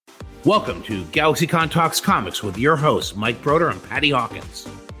Welcome to GalaxyCon Talks Comics with your hosts, Mike Broder and Patty Hawkins.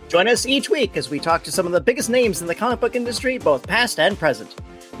 Join us each week as we talk to some of the biggest names in the comic book industry, both past and present.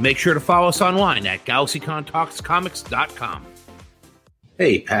 Make sure to follow us online at GalaxyConTalksComics.com.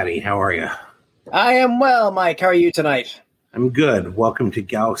 Hey, Patty, how are you? I am well, Mike. How are you tonight? I'm good. Welcome to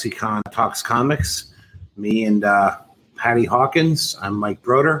GalaxyCon Talks Comics. Me and Patty Hawkins. I'm Mike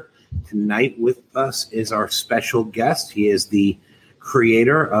Broder. Tonight with us is our special guest. He is the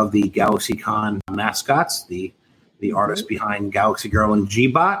creator of the GalaxyCon mascots, the artist behind Galaxy Girl and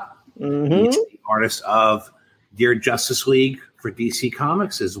G-Bot. Mm-hmm. He's the artist of Dear Justice League for DC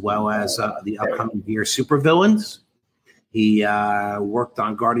Comics, as well as the upcoming Dear Supervillains. He worked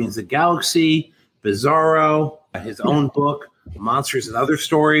on Guardians of the Galaxy, Bizarro, his own book, Monsters and Other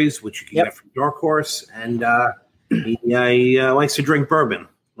Stories, which you can get from Dark Horse, and he likes to drink bourbon,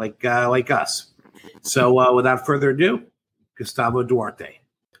 like us. So without further ado, Gustavo Duarte.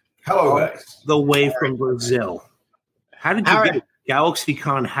 Hello, guys. The way from Brazil. How did you get a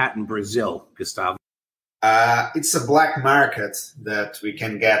GalaxyCon hat in Brazil, Gustavo? It's a black market that we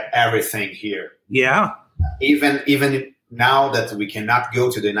can get everything here. Yeah. Even now that we cannot go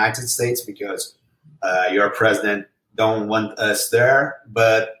to the United States because your president don't want us there,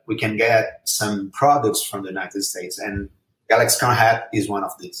 but we can get some products from the United States, and GalaxyCon hat is one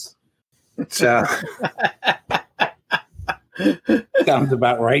of these. So sounds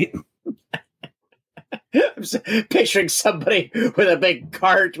about right. I'm picturing somebody with a big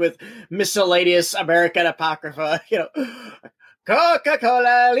cart with miscellaneous American Apocrypha,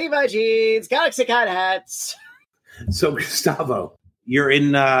 Coca-Cola, Levi jeans, GalaxyCon hats. So, Gustavo, you're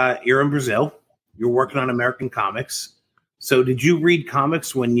in Brazil. You're working on American comics. So, did you read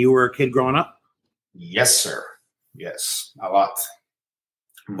comics when you were a kid growing up? Yes, sir. Yes, a lot.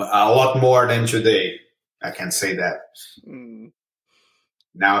 A lot more than today. I can say that.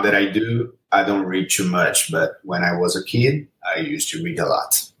 Now that I do, I don't read too much. But when I was a kid, I used to read a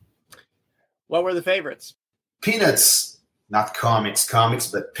lot. What were the favorites? Peanuts. Not comics,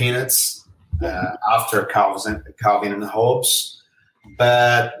 but Peanuts. After Calvin and Hobbes.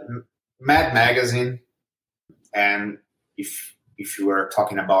 But Mad Magazine. And if you were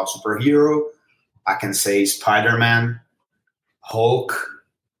talking about superhero, I can say Spider-Man, Hulk,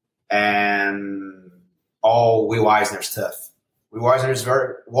 and all Will Eisner stuff. Will Eisner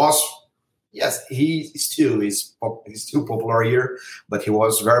he's still popular here, but he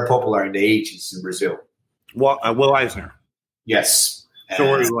was very popular in the 80s in Brazil. Well, Will Eisner. Yes.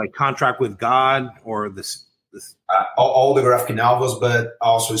 So were you like Contract with God or this? All the graphic novels, but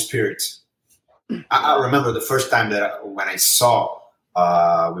also Spirit. I remember the first time when I saw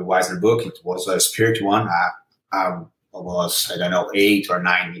Will Eisner book, it was a Spirit one. I was, 8 or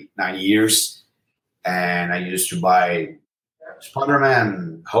 9 years. And I used to buy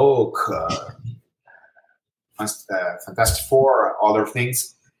Spider-Man, Hulk, Fantastic Four, other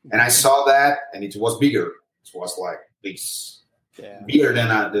things. And I saw that, and it was bigger. It was like this, bigger than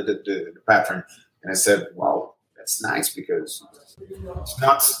the pattern. And I said, wow, that's nice because it's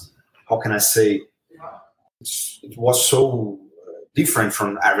not, how can I say, it was so different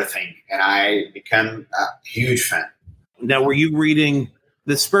from everything. And I became a huge fan. Now, were you reading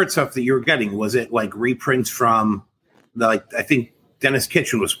the Spirit stuff that you were getting? Was it like reprints from I think Dennis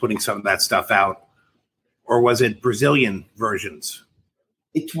Kitchen was putting some of that stuff out, or was it Brazilian versions?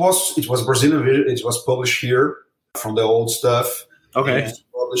 It was Brazilian. It was published here from the old stuff. Okay. It was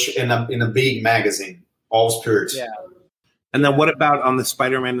published in a big magazine, All Spirits. Yeah. And then what about on the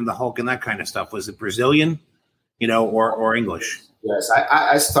Spider-Man and the Hulk and that kind of stuff? Was it Brazilian, or English? Yes,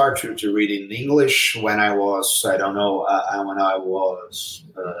 I started to read in English when I was, when I was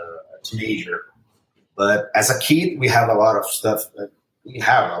a teenager. But as a kid, we have a lot of stuff. We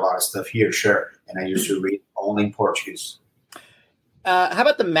have a lot of stuff here, sure. And I used to read only in Portuguese. How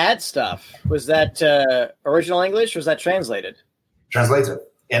about the Mad stuff? Was that original English or was that translated? Translated.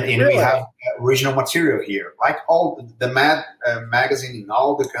 And really? We have original material here. Like all the Mad magazine in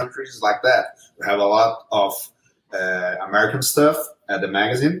all the countries like that. We have a lot of American stuff at the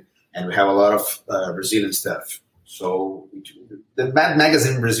magazine, and we have a lot of Brazilian stuff. So the Mad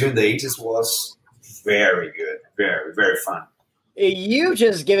magazine in Brazil in the 80s was very good, very, very fun. You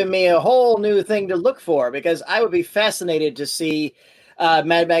just given me a whole new thing to look for, because I would be fascinated to see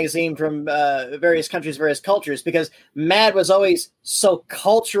Mad magazine from various countries, various cultures, because Mad was always so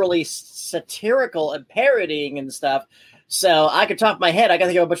culturally satirical and parodying and stuff. So I could top my head. I can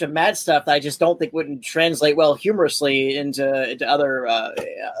think of a bunch of Mad stuff that I just don't think wouldn't translate well humorously into other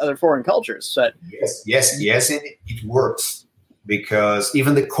foreign cultures. But yes, and it works. Because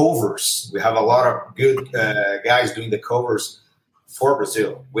even the covers, we have a lot of good guys doing the covers for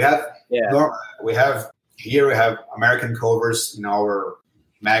Brazil. We have American covers in our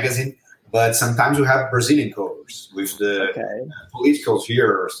magazine, but sometimes we have Brazilian covers with the political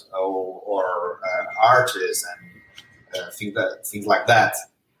heroes or artists and things like that.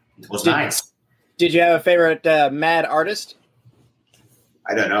 It was nice. Did you have a favorite Mad artist?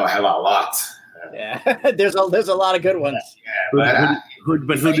 I don't know. I have a lot. There's a lot of good ones. Yeah,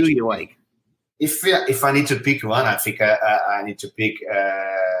 but who do you like? If I need to pick one, I think I need to pick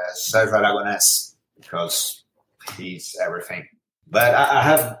Sergio Aragonés because he's everything. But I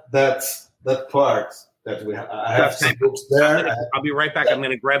have that part that we have. I have some books there. I'll be right back. I'm going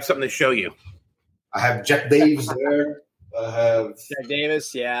to grab something to show you. I have Jack Davis there. I have Jack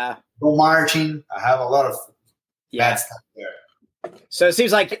Davis, Bill Martin. I have a lot of bad stuff there. So it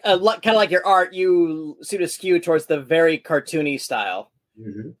seems like kind of like your art, you seem to skew towards the very cartoony style,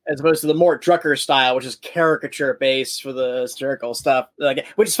 as opposed to the Mort Drucker style, which is caricature based for the satirical stuff,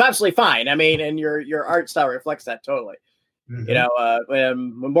 which is absolutely fine. I mean, and your art style reflects that totally. You know,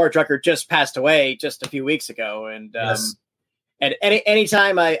 when Mort Drucker just passed away just a few weeks ago, and and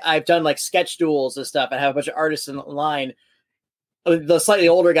anytime I've done like sketch duels and stuff, and have a bunch of artists in line. The slightly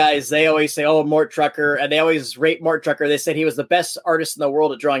older guys, they always say, "Oh, Mort Drucker," and they always rate Mort Drucker. They said he was the best artist in the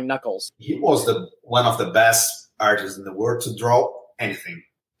world at drawing Knuckles. He was one of the best artists in the world to draw anything.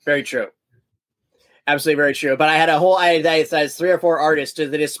 Very true, absolutely very true. But I had I had 3 or 4 artists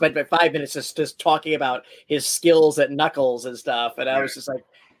that just spent about 5 minutes just talking about his skills at Knuckles and stuff, and I was just like,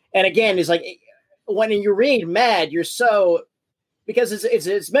 and again, it's like when you read Mad, you're so. Because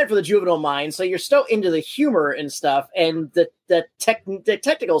it's meant for the juvenile mind, so you're so into the humor and stuff, and the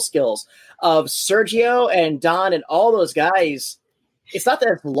technical skills of Sergio and Don and all those guys. It's not that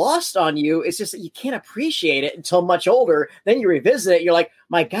it's lost on you; it's just that you can't appreciate it until much older. Then you revisit it, you're like,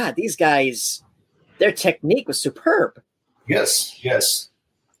 "My God, these guys! Their technique was superb." Yes,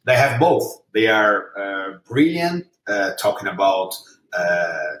 they have both. They are brilliant talking about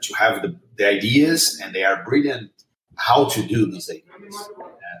to have the ideas, and they are brilliant. How to do these ideas.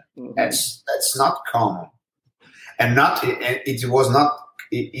 That's not common, and it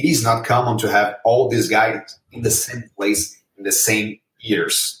is not common to have all these guys in the same place in the same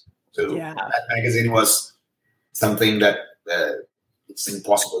years. So that magazine was something that it's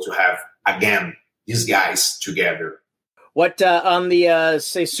impossible to have again these guys together. What on the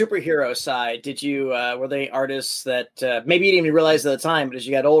say superhero side? Did you were they artists that maybe you didn't even realize at the time, but as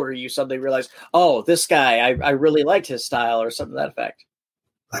you got older, you suddenly realized, oh, this guy, I really liked his style or something to that effect?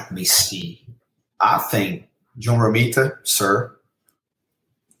 Let me see. I think John Romita, sir,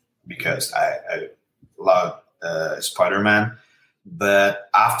 because I love Spider-Man. But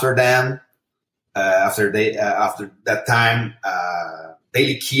after them, after that time,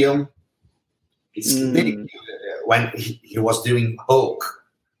 Daily Keown. It's Daily Keown. When he was doing Hulk,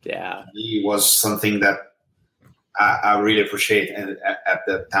 he was something that I really appreciate at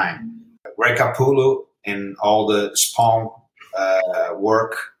that time. Greg Capullo and all the Spawn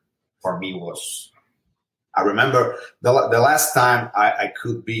work for me was. I remember the last time I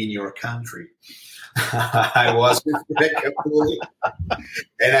could be in your country. I was with Greg Capullo,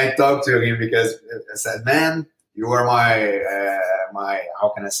 and I talked to him because I said, "Man, you were my how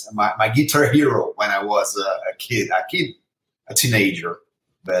can I say my guitar hero when I was a teenager."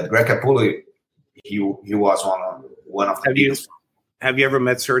 But Greg Capullo, he was one of the biggest. Have you ever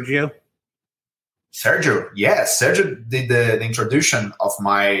met Sergio? Sergio, yes. Sergio did the introduction of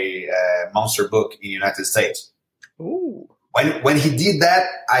my monster book in the United States. Ooh. When he did that,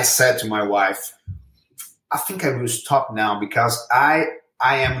 I said to my wife, "I think I will stop now because I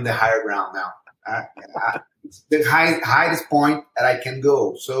am in the higher ground now. The highest point that I can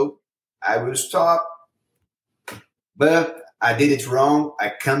go. So I will stop." But I did it wrong.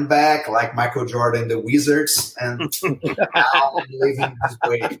 I come back like Michael Jordan, the Wizards, and now I'm living this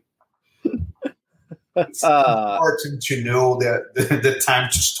way. It's important to know the time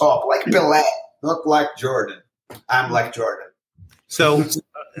to stop. Like Pelé, not like Jordan. I'm like Jordan. So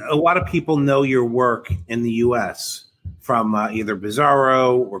a lot of people know your work in the U.S. from either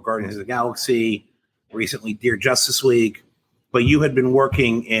Bizarro or Guardians of the Galaxy, recently Dear Justice League, but you had been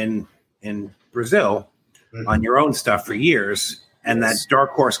working in Brazil on your own stuff for years, and that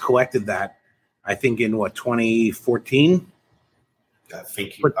Dark Horse collected that, I think, in 2014? I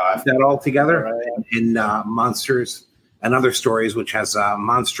think put that all together in Monsters and Other Stories, which has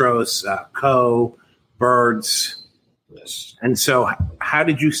Monstros, Co, Birds. Yes. And so how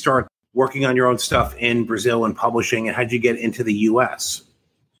did you start working on your own stuff in Brazil and publishing, and how did you get into the U.S.?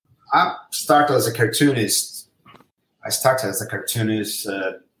 I started as a cartoonist.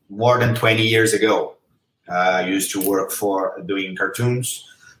 More than 20 years ago. I used to work for doing cartoons,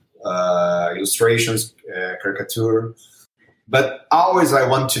 illustrations, caricature. But always I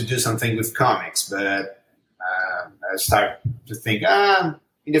want to do something with comics. But I start to think,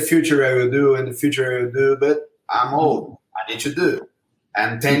 in the future I will do, but I'm old. I need to do.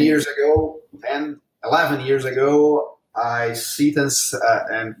 And 10 years ago, 11 years ago, I sit and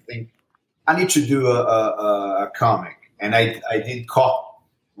think, I need to do a comic. And I did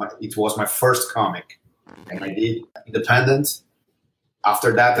it was my first comic. And I did independent.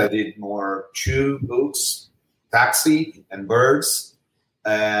 After that, I did more 2 books, Taxi and Birds.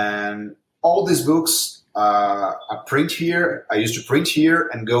 And all these books I print here. I used to print here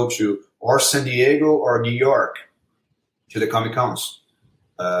and go to or San Diego or New York to the Comic Cons.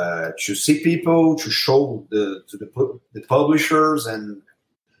 To see people, to show to the publishers, and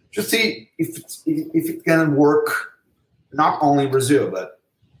to see if it can work not only in Brazil but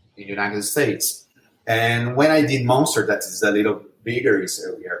in the United States. And when I did Monster, that is a little bigger.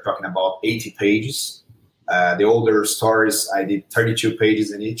 We are talking about 80 pages. The older stories, I did 32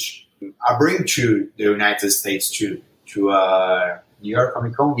 pages in each. I bring to the United States to New York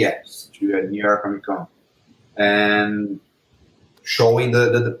Comic Con, yes, to New York Comic Con, and showing to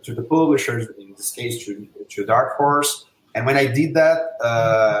the publishers, in this case to Dark Horse. And when I did that,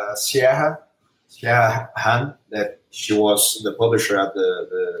 Sierra Han, that she was the publisher at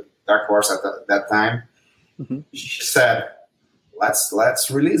the Dark Horse at that time, she said,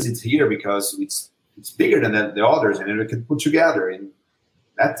 let's release it here because it's bigger than the others, and we can put together, and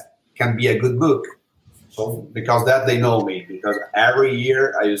that can be a good book. So because that they know me, because every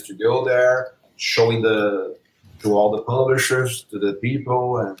year I used to go there showing to all the publishers, to the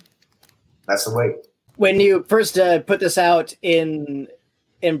people, and that's the way. When you first put this out in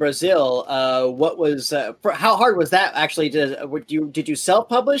Brazil, what was how hard was that actually? Did you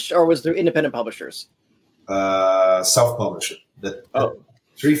self-publish, or was there independent publishers? Self-published.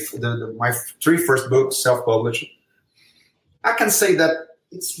 My 3 first books self-published. I can say that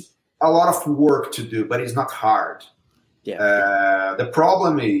it's a lot of work to do, but it's not hard. Yeah. The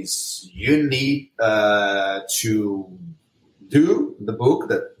problem is you need to do the book,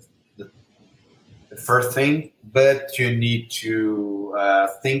 the first thing, but you need to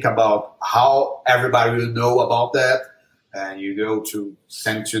think about how everybody will know about that. And you go to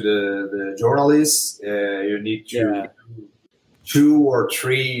send to the journalists. You need to do 2 or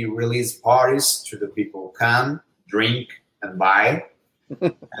 3 release parties to the people can drink and buy.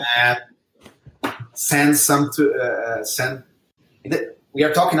 And send some to send.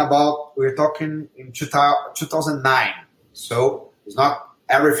 We're talking in 2009, so it's not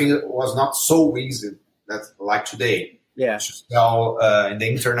everything was not so easy that like today. Yeah, to sell in the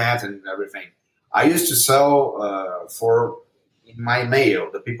internet and everything. I used to sell in my mail.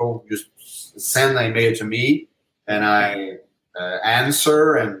 The people just send an email to me, and I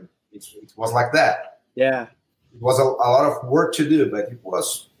answer, and it was like that. Yeah. It was a lot of work to do, but it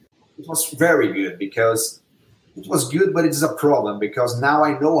was very good because it was good, but it's a problem because now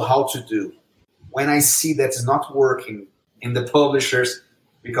I know how to do. When I see that it's not working in the publishers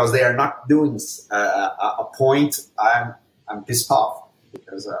because they are not doing a point, I'm pissed off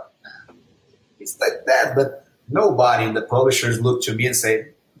because it's like that. But nobody in the publishers look to me and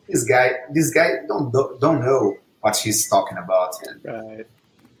say, this guy don't know what he's talking about, and right.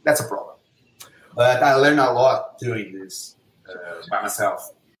 That's a problem. But I learned a lot doing this by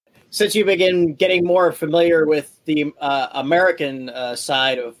myself. Since you begin getting more familiar with the American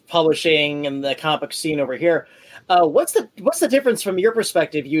side of publishing and the comic scene over here, what's the difference from your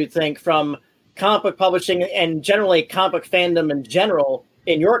perspective, you would think, from comic book publishing and generally comic book fandom in general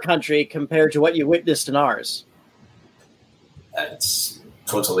in your country compared to what you witnessed in ours? It's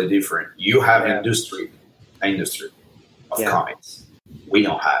totally different. You have industry of comics. We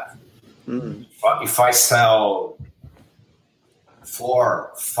don't have. If I sell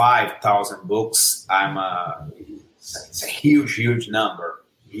 4,000-5,000 books, it's a huge number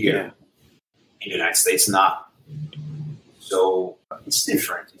here. In the United States, not. So it's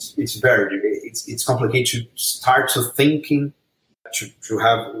different. It's complicated to start to thinking to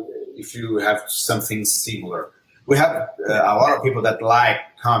have if you have something similar. We have a lot of people that like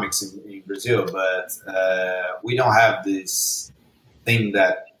comics in Brazil, but we don't have this thing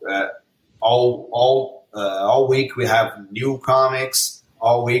that all week we have new comics.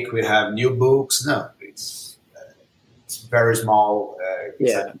 All week we have new books. No, it's very small. A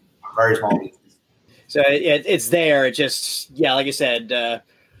very small business. So it's there. It just like you said,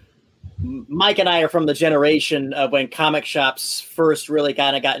 Mike and I are from the generation of when comic shops first really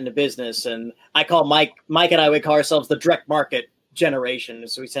kind of got into business, and I call Mike and I would call ourselves the direct market generation.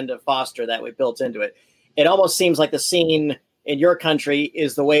 So we tend to foster that. We built into it. it almost seems like the scene in your country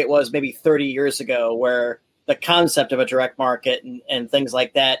is the way it was maybe 30 years ago, where the concept of a direct market and things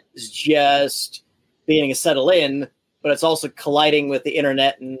like that is just beginning to settle in, but it's also colliding with the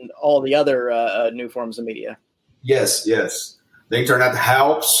internet and all the other new forms of media. Yes. The internet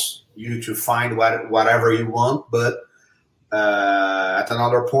helps you to find whatever you want, but at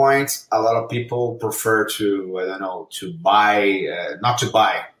another point, a lot of people prefer to, to buy, not to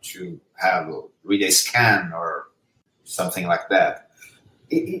buy, to read a scan or something like that.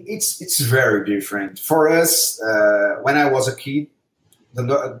 It's very different for us. When I was a kid,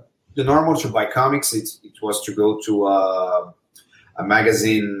 the normal to buy comics, it was to go to a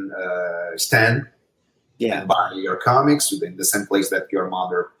magazine stand and buy your comics in the same place that your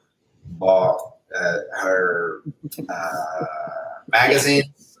mother bought her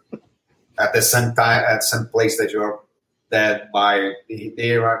magazines at the same time, at some place that your dad buy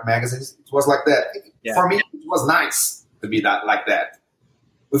their magazines. It was like that. Yeah. For me, it was nice to be like that.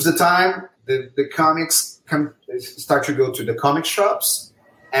 With the time, the comics start to go to the comic shops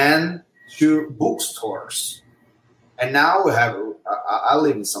and to bookstores. And now we have, I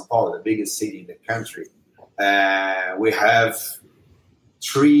live in São Paulo, the biggest city in the country. We have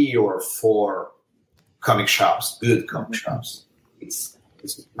 3 or 4 comic shops, good comic shops. It's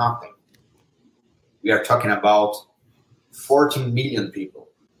nothing. We are talking about 14 million people.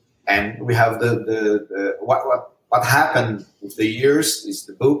 And we have what happened with the years is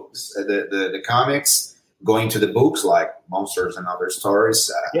the books, the comics going to the books like Monsters and Other Stories.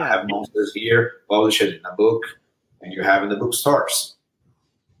 I have Monsters here, published in a book, and you have in the bookstores.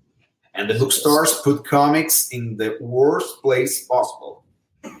 And the bookstores put comics in the worst place possible.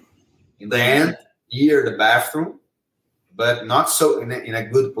 In the end, here the bathroom, but not so in a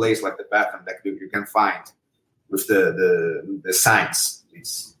good place like the bathroom that you can find with the signs.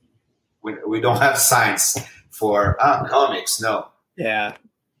 We don't have signs for comics, no. Yeah.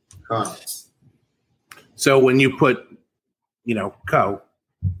 Comics. So when you put, Co.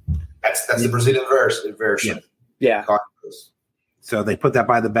 That's the Brazilian version. Yeah. So they put that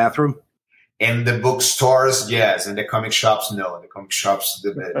by the bathroom? In the bookstores, yes. In the comic shops, no. In the comic shops,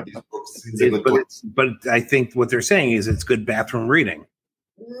 these books. But I think what they're saying is it's good bathroom reading.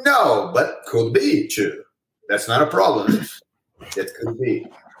 No, but could be too. That's not a problem. It could be.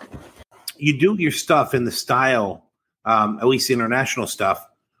 You do your stuff in the style, at least the international stuff,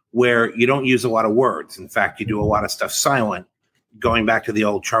 where you don't use a lot of words. In fact, you do a lot of stuff silent, going back to the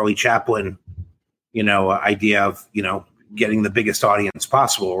old Charlie Chaplin, idea of, getting the biggest audience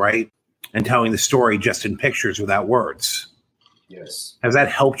possible, right? And telling the story just in pictures without words. Yes. Has that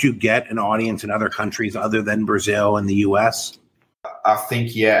helped you get an audience in other countries other than Brazil and the U.S.? I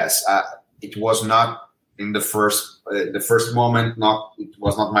think yes. It was not in the first moment. It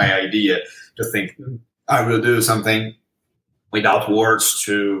was not my idea to think I will do something without words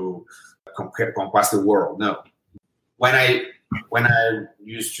to conquest the world. No. When I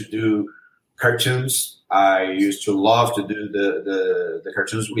used to do cartoons, I used to love to do the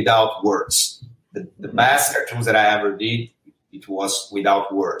cartoons without words. The best cartoons that I ever did, it was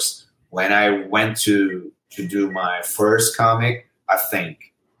without words. When I went to do my first comic, I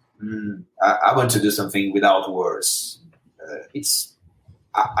think I want to do something without words.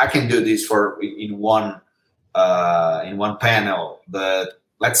 I can do this in one panel, but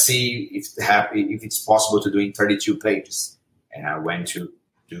let's see if it's possible to do in 32 pages. And I went to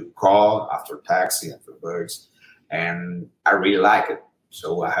do Call, after Taxi, after Birds, and I really like it.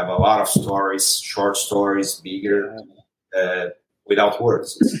 So I have a lot of stories, short stories, bigger, without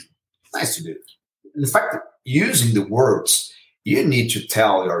words. It's nice to do. In fact, using the words, you need to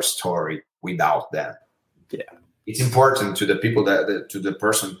tell your story without them. Yeah, it's important to the people to the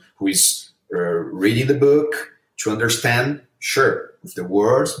person who is reading the book to understand. Sure, with the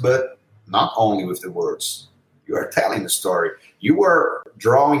words, but not only with the words. You are telling the story. You are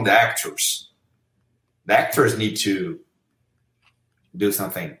drawing the actors. The actors need to do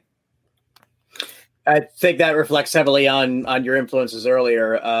something. I think that reflects heavily on your influences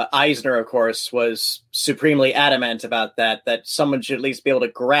earlier. Eisner, of course, was supremely adamant about that someone should at least be able to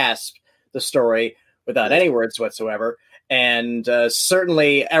grasp the story without any words whatsoever. And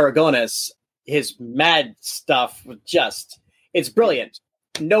certainly Aragonés, his mad stuff, it's brilliant.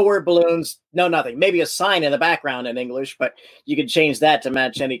 No word balloons, no nothing. Maybe a sign in the background in English, but you can change that to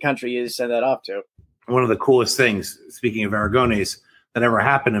match any country you send that off to. One of the coolest things, speaking of Aragonés, that ever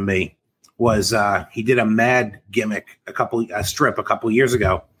happened to me was he did a mad gimmick, a strip a couple years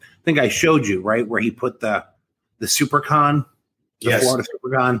ago. I think I showed you, right, where he put the SuperCon, Florida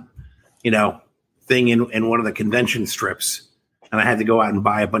SuperCon, thing in one of the convention strips. And I had to go out and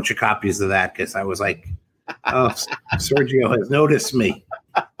buy a bunch of copies of that because I was like, Oh, Sergio has noticed me.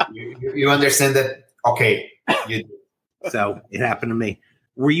 You understand that? Okay. So it happened to me.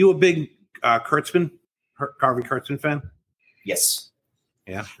 Were you a big Harvey Kurtzman fan? Yes.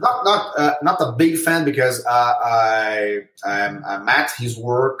 Yeah. Not a big fan because I met his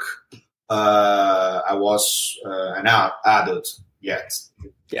work. I was an adult yet.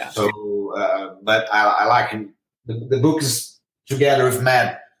 Yeah. So, but I like him. The book is together with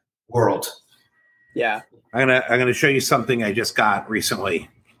Mad World. Yeah. I'm gonna show you something I just got recently.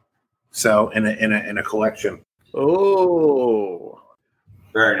 So in a collection. Oh,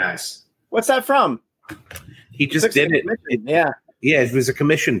 very nice. What's that from? He just did it. Yeah. Yeah, it was a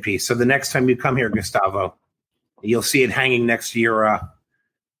commission piece. So the next time you come here, Gustavo, you'll see it hanging next to your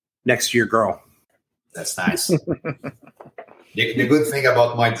girl. That's nice. The good thing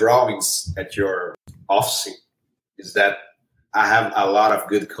about my drawings at your office is that I have a lot of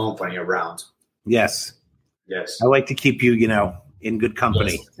good company around. Yes. Yes. I like to keep you, in good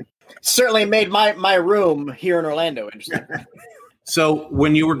company. Yes. Certainly made my room here in Orlando interesting. So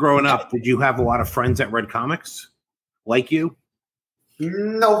when you were growing up, did you have a lot of friends that read comics like you?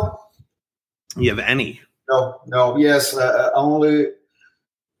 No. You have any? No. Yes, only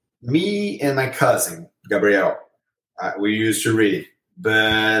me and my cousin, Gabriel. We used to read.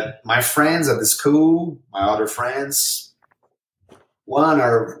 But my friends at the school, my other friends, one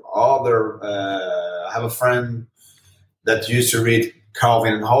or other, I have a friend that used to read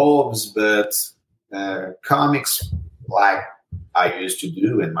Calvin and Hobbes, but comics like I used to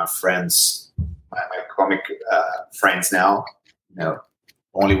do, and my friends, my comic friends now,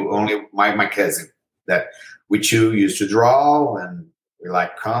 only my cousin that we two used to draw, and we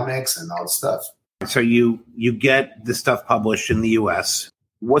like comics and all the stuff. So you get the stuff published in the U.S.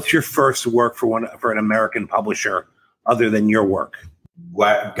 What's your first work for an American publisher other than your work?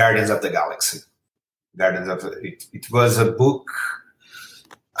 Guardians of the Galaxy. It was a book.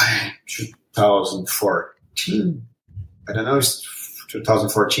 2014. I don't know, it's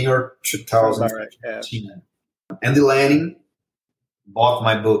 2014 or 2015. Right, yeah. Andy Lanning bought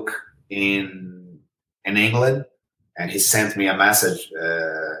my book in England, and he sent me a message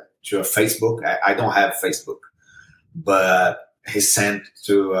to a Facebook. I don't have Facebook, but he sent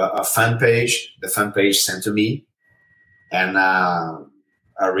to a fan page. The fan page sent to me, and I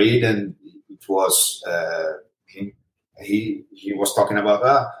read, and it was he was talking about,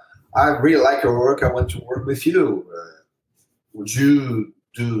 I really like your work. I want to work with you. Would you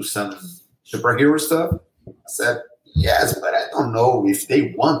do some superhero stuff? I said, yes, but I don't know if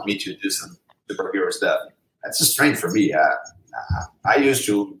they want me to do some superhero stuff. That's strange for me. I used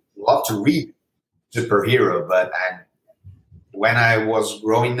to love to read superhero, but when I was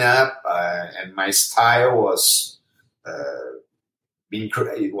growing up and my style was being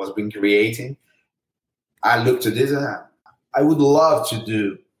creating, I looked at this. I would love to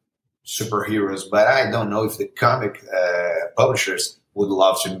do superheroes, but I don't know if the comic publishers would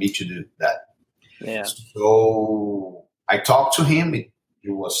love me to do that. Yeah. So I talked to him.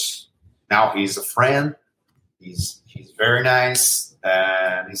 Now he's a friend. He's very nice,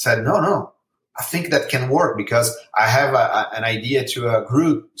 and he said, "No, I think that can work because I have an idea to a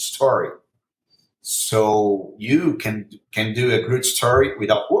Groot story. So you can do a Groot story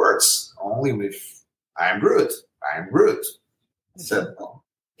without words, only with I am Groot. I said, "Oh,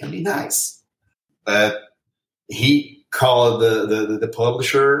 can be nice." But he called the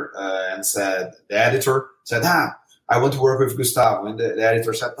publisher and said, the editor said, I want to work with Gustavo. And the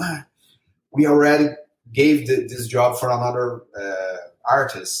editor said, we already gave this job for another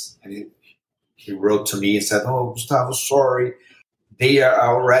artist. And he wrote to me and said, oh, Gustavo, sorry. They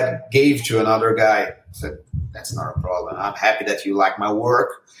already gave to another guy. I said, that's not a problem. I'm happy that you like my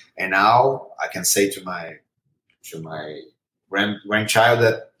work. And now I can say to my grandchild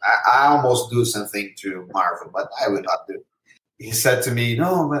that I almost do something to Marvel, but I will not do. He said to me,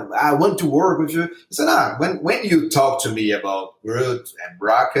 no, I want to work with you. I said, when you talk to me about Groot and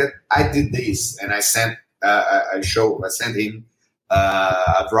Rocket, I did this. And I sent him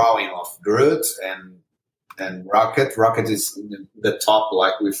a drawing of Groot and Rocket. Rocket is in the top,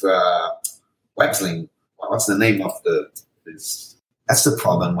 like with web-sling. What's the name of this? That's the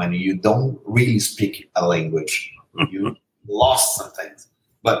problem when you don't really speak a language. You lost some things.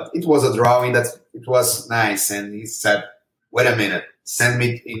 But it was a drawing that it was nice. And he said, wait a minute, send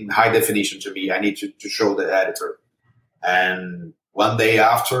me in high definition to me. I need to show the editor. And one day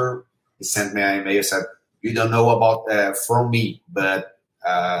after, he sent me an email and said, you don't know about from me, but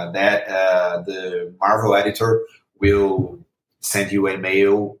that the Marvel editor will send you an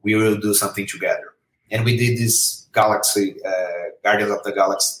email. We will do something together. And we did this Galaxy, Guardians of the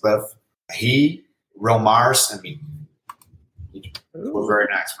Galaxy stuff. He Real Mars. I mean, it was very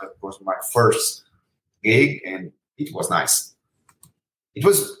nice. But it was my first gig, and it was nice. It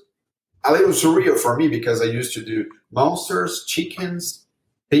was a little surreal for me because I used to do monsters, chickens,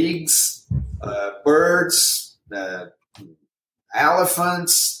 pigs, birds,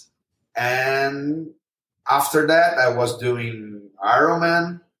 elephants, and after that I was doing Iron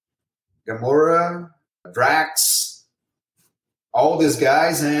Man, Gamora, Drax, all these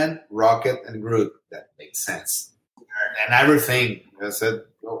guys, and Rocket and Groot. That makes sense. And everything. I said,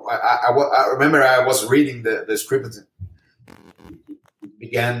 I remember I was reading the script. It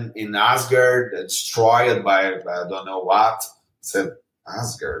began in Asgard, destroyed by I don't know what. I said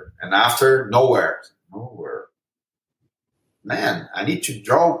Asgard, and after nowhere. Man, I need to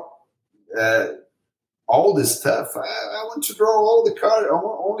draw all this stuff. I want to draw all the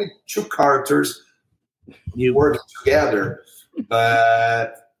only 2 characters working together.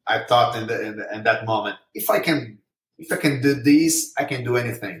 But I thought in that moment, if I can do this, I can do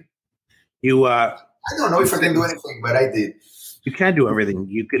anything. I don't know if I can do anything, but I did. You can do everything.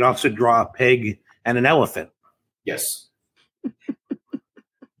 You could also draw a pig and an elephant. Yes.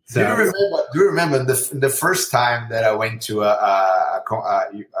 So, do you remember the first time that I went to a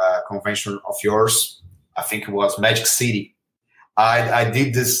convention of yours? I think it was Magic City. I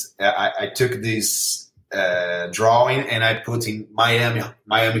did this. I took this drawing and I put in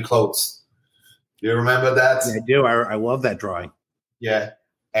Miami clothes. Do you remember that? Yeah, I do. I love that drawing. Yeah,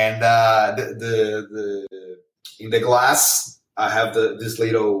 and the in the glass, I have this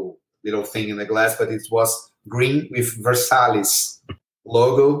little thing in the glass, but it was green with Versailles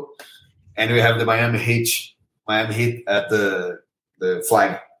logo, and we have the Miami Heat at the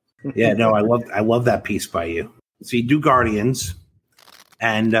flag. Yeah, no, I love that piece by you. So you do Guardians,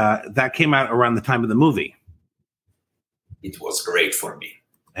 and that came out around the time of the movie. It was great for me.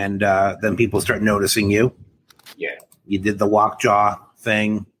 And then people start noticing you. Yeah. You did the Lockjaw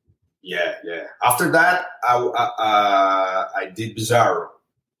thing. Yeah. After that, I did Bizarro.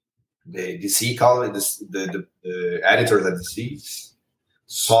 The DC called it, the editor at DC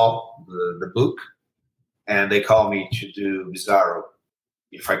saw the book, and they called me to do Bizarro.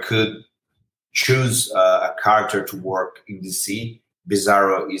 If I could choose a character to work in DC,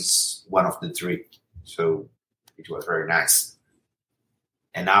 Bizarro is one of the 3. So it was very nice.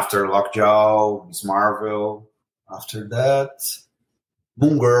 And after Lockjaw, Miss Marvel. After that,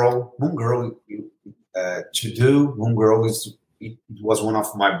 Moon Girl. Moon Girl it was one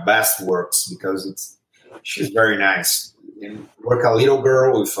of my best works because she's very nice. And work a little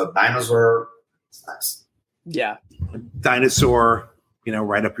girl with a dinosaur. It's nice. Yeah. Dinosaur,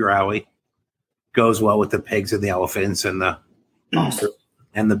 right up your alley. Goes well with the pigs and the elephants and the monsters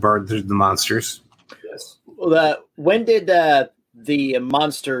and the birds and the monsters. Yes. Well, when did the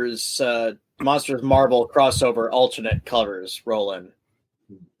Monsters Marvel crossover alternate covers roll in?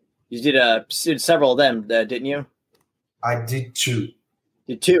 You did several of them, didn't you? I did 2.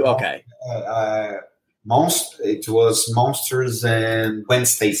 Did 2? Okay. It was Monsters and Gwen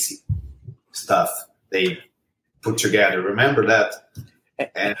Stacy stuff they put together. Remember that?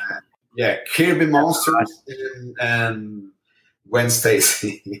 And Kirby Monsters and Gwen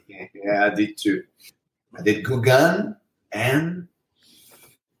Stacy. Yeah, I did 2. I did Gugan and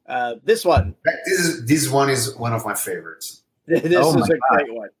this one. This one is one of my favorites. This is a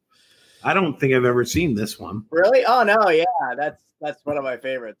great one. I don't think I've ever seen this one. Really? Oh no, yeah, that's one of my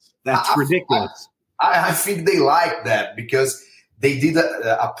favorites. That's ridiculous. I think they like that because they did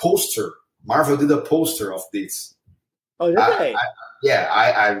a poster. Marvel did a poster of this. Oh, did they?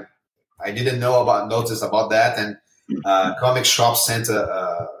 I didn't notice about that, and comic shop sent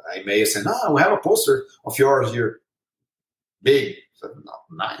a email saying, "No, we have a poster of yours here, big." So,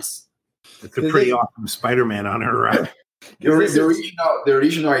 nice. It's a pretty awesome Spider-Man on her. The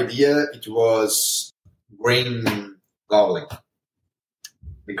original idea, it was Green Goblin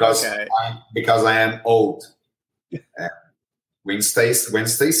because I am old. Gwen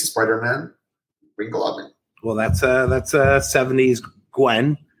Stacy, Spider-Man, Green Goblin. Well, that's a 70s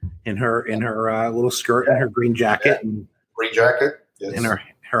Gwen in her little skirt and her green jacket and green jacket, yes. And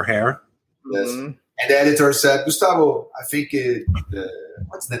her hair. Yes. Mm-hmm. And the editor said, Gustavo, I think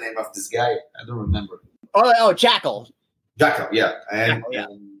what's the name of this guy? I don't remember. Oh, Jackal. Jackal, yeah. And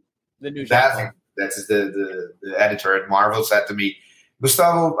the new Jackal. That's the editor at Marvel said to me,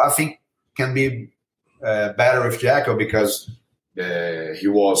 Gustavo, I think can be better with Jackal because he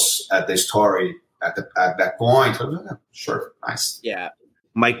was at the story at that point. Sure, nice. Yeah.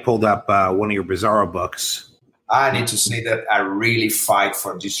 Mike pulled up one of your Bizarro books. I need to say that I really fight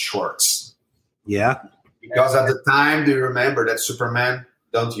for these shorts. Yeah. Because at the time, do you remember that Superman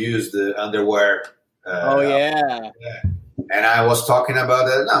don't use the underwear Yeah. And I was talking about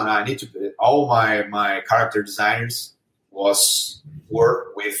that. No, I need to. All my character designers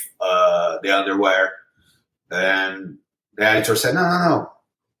work with the underwear, and the editor said, no.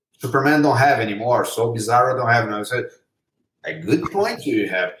 Superman don't have anymore. So Bizarro don't have. And I said, a good point you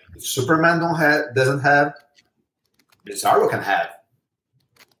have. If Superman doesn't have, Bizarro can have.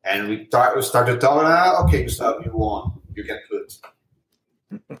 And we started talking. Okay, Gustavo, you won. You can put.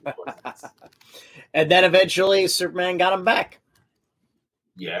 And then eventually Superman got him back.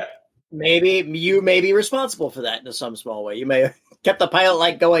 Yeah. Maybe you may be responsible for that in some small way. You may have kept the pilot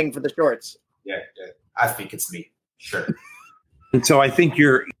light going for the shorts. Yeah. I think it's me. Sure. And so I think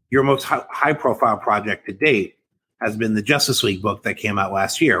your most high profile project to date has been the Justice League book that came out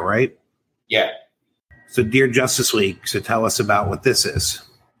last year, right? Yeah. So Dear Justice League, so tell us about what this is.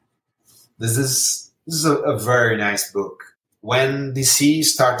 This is a very nice book. When DC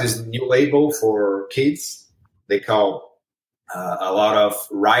started this new label for kids, they call a lot of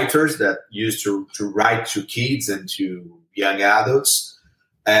writers that used to write to kids and to young adults,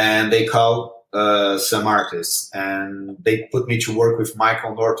 and they call some artists, and they put me to work with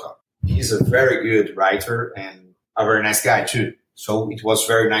Michael Norton. He's a very good writer and a very nice guy too. So it was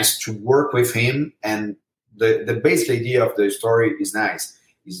very nice to work with him, and the basic idea of the story is nice.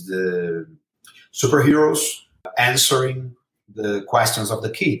 Is the superheroes answering the questions of the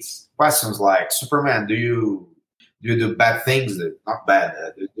kids. Questions like, Superman, do you do bad things? Not bad.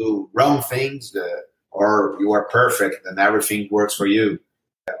 Do you do wrong things? Or you are perfect and everything works for you?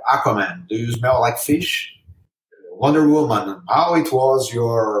 Aquaman, do you smell like fish? Wonder Woman, how it was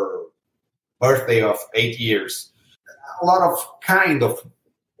your birthday of 8 years? A lot of kind of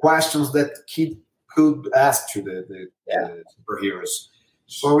questions that kid could ask to the superheroes.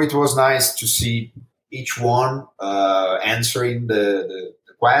 So it was nice to see each one answering the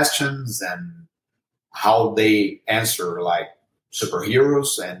questions and how they answer like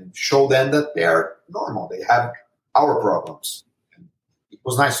superheroes, and show them that they are normal. They have our problems. And it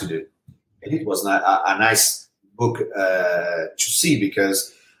was nice to do. And it was a nice book to see,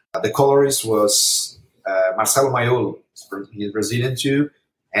 because the colorist was Marcelo Maiolo. He's Brazilian too,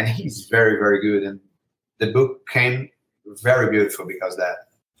 and he's very, very good. And the book came very beautiful because of that.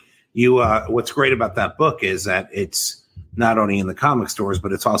 What's great about that book is that it's not only in the comic stores,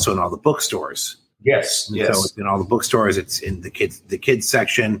 but it's also in all the bookstores. Yes. So it's in all the bookstores. It's in the kids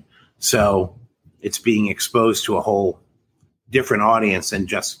section. So it's being exposed to a whole different audience than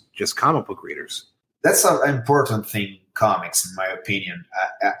just comic book readers. That's an important thing, comics, in my opinion.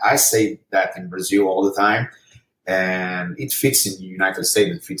 I say that in Brazil all the time, and it fits in the United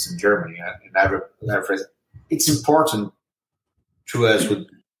States, it fits in Germany. It's important to us who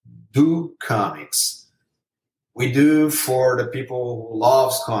do comics. We do for the people who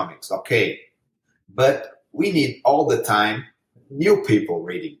loves comics, okay. But we need all the time new people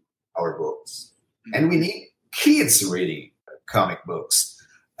reading our books. And we need kids reading comic books.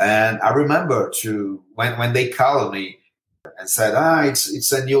 And I remember when they called me and said,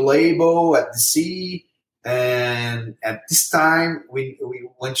 it's a new label at DC, and at this time we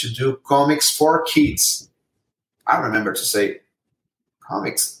want to do comics for kids. I remember to say,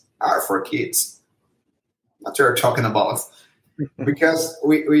 comics are for kids. What you're talking about? Because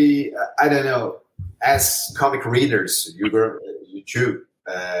we I don't know, as comic readers, we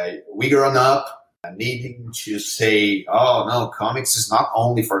grown up needing to say, oh no, comics is not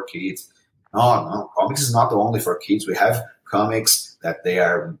only for kids. No, comics is not only for kids. We have comics that they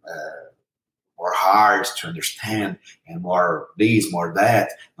are more hard to understand and more this, more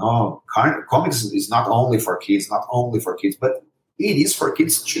that. No, comics is not only for kids, but it is for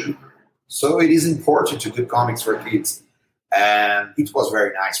kids too. So it is important to do comics for kids. And it was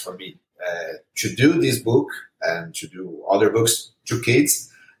very nice for me to do this book and to do other books to kids,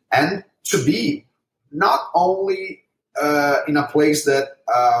 and to be not only in a place that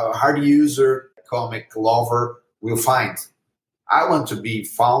a hard user comic lover will find. I want to be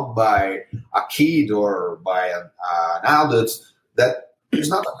found by a kid or by an adult that is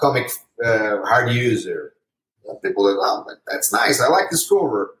not a comic hard user. People are, oh, that's nice. I like this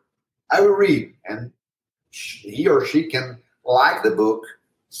cover. I will read, and he or she can like the book,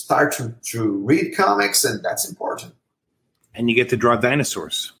 start to read comics, and that's important. And you get to draw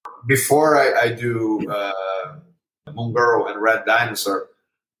dinosaurs. Before I do Moon Girl and Red Dinosaur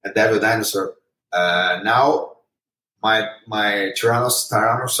and Devil Dinosaur, now my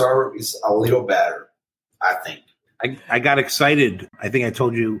Tyrannosaur is a little better, I think. I got excited. I think I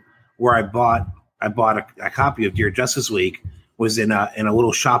told you where I bought a copy of Dear Justice League was in a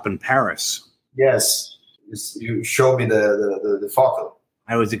little shop in Paris. Yes, you showed me the photo.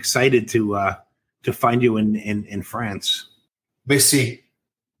 I was excited to to find you in France. Merci.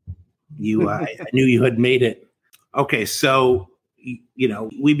 I knew you had made it. Okay, so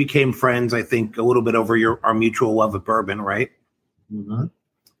we became friends. I think a little bit over our mutual love of bourbon, right? Mm-hmm.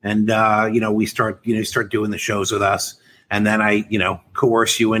 And we start doing the shows with us, and then I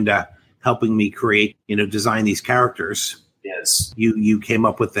coerce you into helping me create design these characters. Yes, you came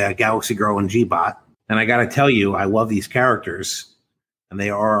up with the Galaxy Girl and G-Bot, and I got to tell you, I love these characters, and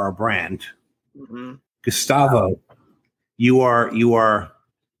they are our brand. Mm-hmm. Gustavo, you are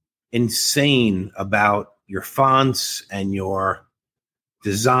insane about your fonts and your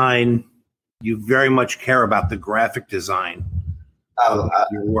design. You very much care about the graphic design.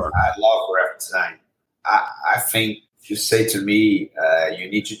 Your work. I love graphic design. I think if you say to me, you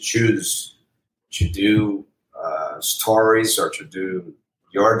need to choose to do stories or to do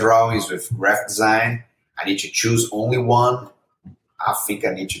your drawings with graphic design, I need to choose only one. I think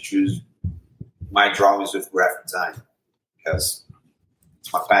I need to choose my drawings with graphic design because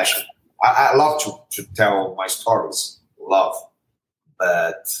it's my passion. I love to tell my stories,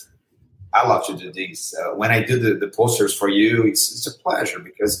 but I love to do these. When I do the posters for you, it's a pleasure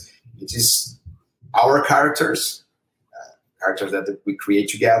because it is our characters that we create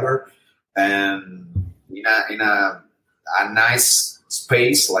together, and in a nice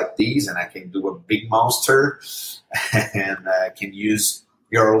space like this, and I can do a big monster, and I can use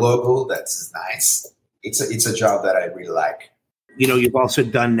your logo. That's nice. It's a job that I really like. You've also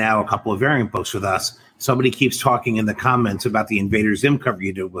done now a couple of variant books with us. Somebody keeps talking in the comments about the Invader Zim cover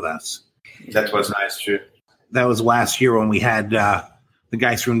you did with us. That was nice too. That was last year when we had the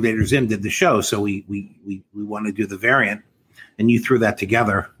guys from Invader Zim did the show. So we want to do the variant, and you threw that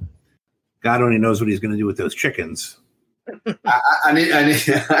together. God only knows what he's going to do with those chickens. I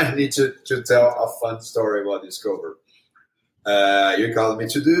need to tell a fun story about this cover. You called me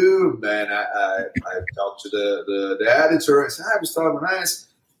to do, and I talked to the editor. I said, "Hi, Gustavo, nice.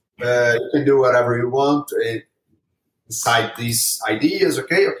 You can do whatever you want inside these ideas,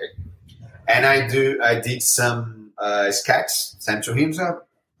 okay?" And I did some sketches, sent to him. So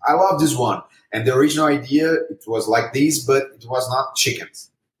I love this one. And the original idea, it was like this, but it was not chickens.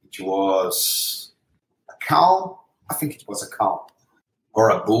 It was a cow. I think it was a cow or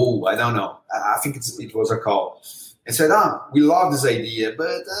a bull. I don't know. I think it was a cow. And said, we love this idea,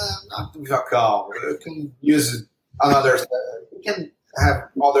 but not with a cow. We can use another. We can have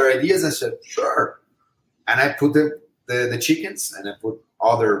other ideas. I said, sure. And I put the chickens, and I put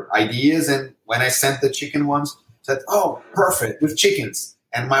other ideas. And when I sent the chicken ones, said, oh, perfect, with chickens.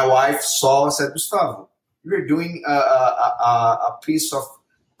 And my wife saw and said, Gustavo, you're doing a piece of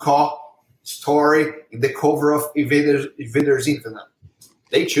cow story in the cover of Invaders Infinite.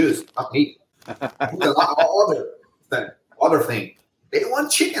 They choose, not me. Other thing. They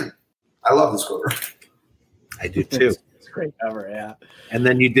want chicken. I love this cover. I do too. It's a great cover, yeah. And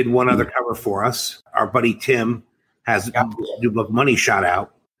then you did one other cover for us. Our buddy Tim has a new book, Money Shot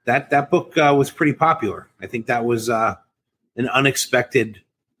Out. That book was pretty popular. I think that was an unexpected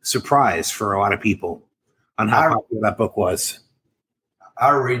surprise for a lot of people on how popular that book was.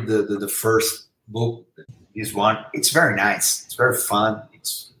 I read the first book, this one. It's very nice. It's very fun.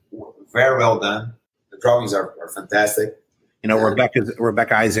 It's very well done. The drawings are fantastic.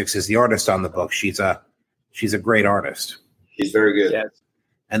 Rebecca Isaacs is the artist on the book. She's a great artist. She's very good. Yes.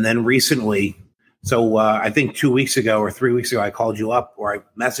 And then recently, so I think 2 weeks ago or 3 weeks ago, I called you up or I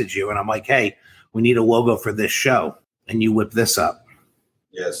messaged you and I'm like, hey, we need a logo for this show. And you whip this up.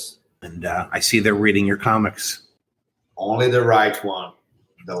 Yes. And I see they're reading your comics. Only the right one.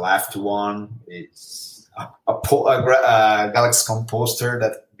 The left one, it's a Galaxy poster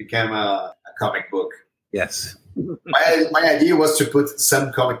that became a comic book. Yes. My idea was to put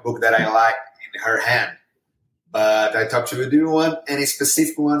some comic book that I like in her hand. But I talked to the new one, any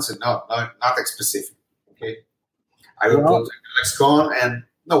specific ones, and no, not specific. Okay. I will put Galaxy and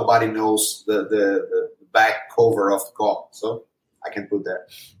nobody knows the back cover of the call. So I can put that.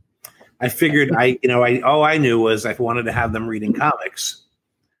 I figured all I knew was I wanted to have them reading comics.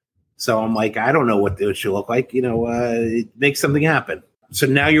 So I'm like, I don't know what it should look like. Make something happen. So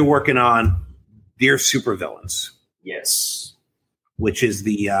now you're working on Dear Supervillains. Yes. Which is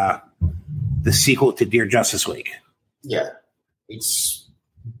the sequel to Dear Justice League. Yeah. It's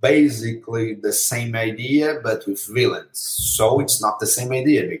basically the same idea, but with villains. So it's not the same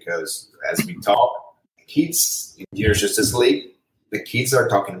idea because as we talk, kids in Dear Justice League, the kids are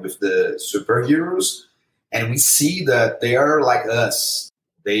talking with the superheroes, and we see that they are like us.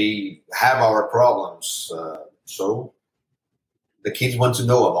 They have our problems. So the kids want to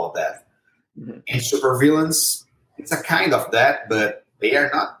know about that. Mm-hmm. In supervillains, it's a kind of that, but they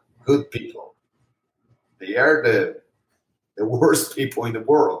are not good people. They are the worst people in the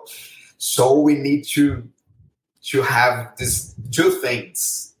world. So we need to have these two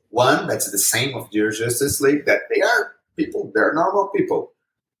things. One, that's the same of the Justice League, that they are people. They're normal people.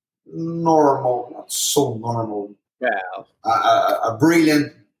 Normal, not so normal. Wow. A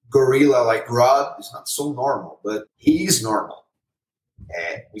brilliant gorilla like Rod is not so normal, but he is normal.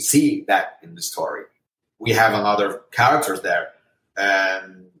 And we see that in the story. We have another characters there,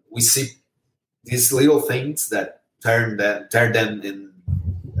 and we see these little things that turn them in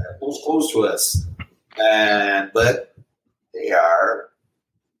close to us, but they are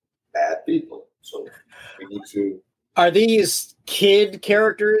bad people. So we need to. Are these kid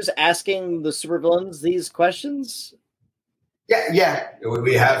characters asking the supervillains these questions? Yeah.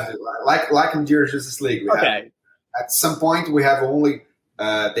 We have like in Justice League. At some point, we have only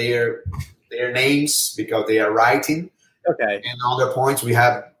their names because they are writing. Okay. And other points, we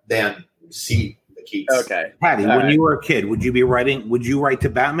have them see the kids. Okay. Patty, when you were a kid, would you write to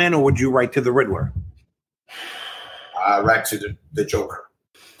Batman or would you write to the Riddler? Write to the Joker.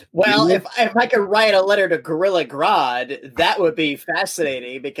 Well, if I could write a letter to Gorilla Grodd, that would be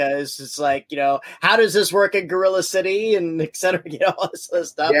fascinating because it's like, how does this work in Gorilla City and et cetera, all this other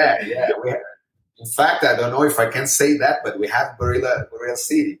stuff. Yeah. In fact, I don't know if I can say that, but we have Gorilla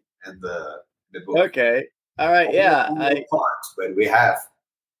City in the book. Okay. All right. Yeah. But we have.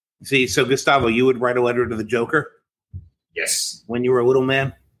 See, so Gustavo, you would write a letter to the Joker? Yes. When you were a little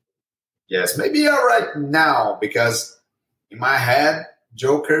man? Yes. Maybe I'll write now because in my head,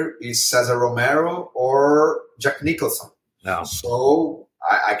 Joker is Cesar Romero or Jack Nicholson. No. So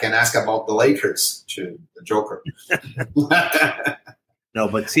I can ask about the Lakers to the Joker. No,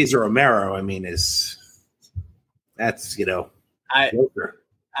 but Cesar Romero, I mean, that's Joker. I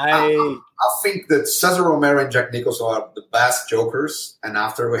think that Cesar Romero and Jack Nicholson are the best Jokers, and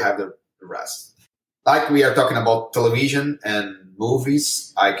after we have the rest. Like we are talking about television and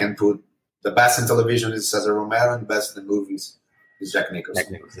movies, I can put the best in television is Cesar Romero, and the best in the movies is Jack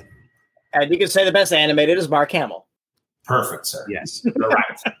Nicholson. And you can say the best animated is Mark Hamill. Perfect, sir. Yes. You're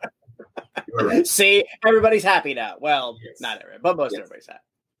right. You're right. See, everybody's happy now. Well, not everybody, but most everybody's happy.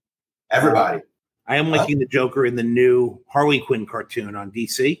 Everybody. I am liking the Joker in the new Harley Quinn cartoon on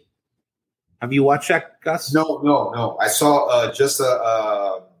DC. Have you watched that, Gus? No. I saw just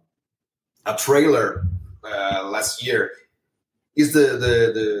a trailer last year. Is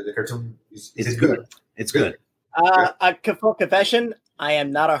the cartoon? Is it good? It's good. A full confession: I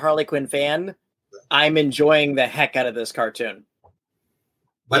am not a Harley Quinn fan. I'm enjoying the heck out of this cartoon.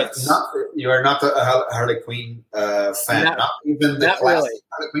 But you are not a Harley Quinn fan. Not even the classic really.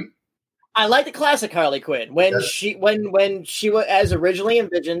 Harley Quinn. I like the classic Harley Quinn when she was as originally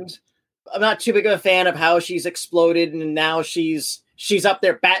envisioned. I'm not too big of a fan of how she's exploded and now she's up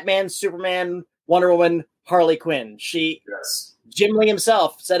there. Batman, Superman, Wonder Woman, Harley Quinn. Jim Lee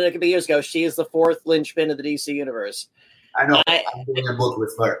himself said it a couple years ago. She is the fourth linchpin of the DC universe. I know. I'm doing a book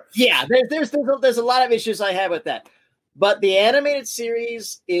with her. Yeah, there's a lot of issues I have with that. But the animated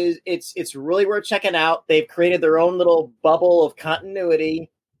series it's really worth checking out. They've created their own little bubble of continuity.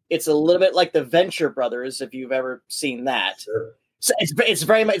 It's a little bit like the Venture Brothers, if you've ever seen that. Sure. So it's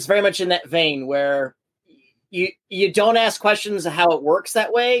very much in that vein where you don't ask questions of how it works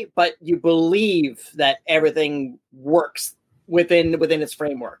that way, but you believe that everything works within its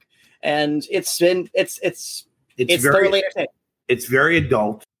framework. And it's thoroughly entertaining. It's very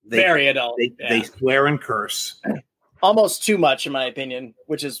adult. Very adult. They swear and curse. Almost too much, in my opinion,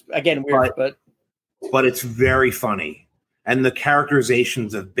 which is again weird, but it's very funny. And the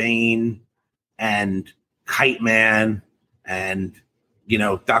characterizations of Bane and Kite Man and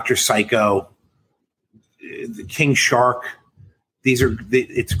Dr. Psycho, the King Shark,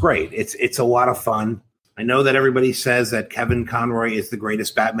 it's great. It's a lot of fun. I know that everybody says that Kevin Conroy is the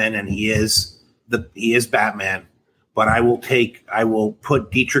greatest Batman, and he is Batman. But I will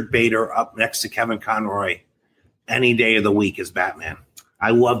put Dietrich Bader up next to Kevin Conroy any day of the week as Batman.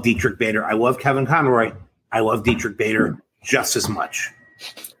 I love Dietrich Bader. I love Kevin Conroy. I love Dietrich Bader just as much.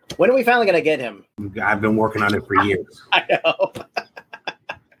 When are we finally going to get him? I've been working on it for years. I know.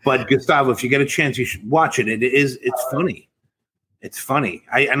 But Gustavo, if you get a chance, you should watch it. It's funny. It's funny.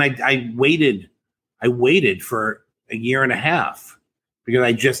 I waited for a year and a half because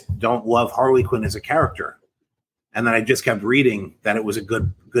I just don't love Harley Quinn as a character. And then I just kept reading that it was a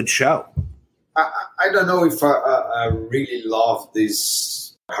good show. I don't know if I really love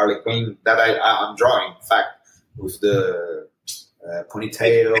this Harley Quinn that I'm drawing. In fact, with the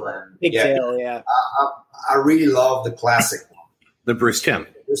ponytail and pigtail, yeah. I really love the classic one. The Bruce Timm.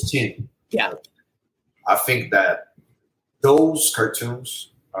 Yeah. I think that those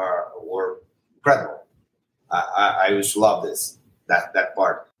cartoons were incredible. I used to love that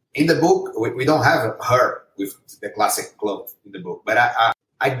part. In the book, we don't have her with the classic clothes in the book, but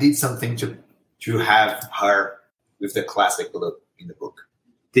I did something to have her with the classic look in the book.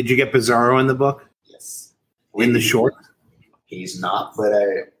 Did you get Bizarro in the book? Yes. In the short? He's not, but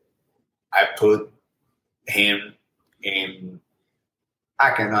I put him in.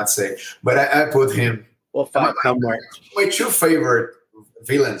 I cannot say, but I put him. We'll find somewhere. My two favorite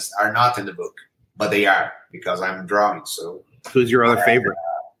villains are not in the book, but they are because I'm drawing. So who's your other favorite?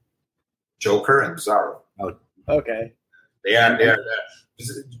 Joker and Bizarro. Oh, okay. They are there.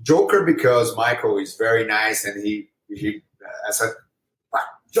 Joker because Michael is very nice, and he I said,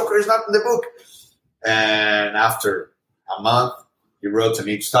 Joker is not in the book. And after a month, he wrote to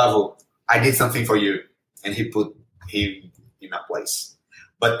me, Gustavo, I did something for you, and he put him in a place.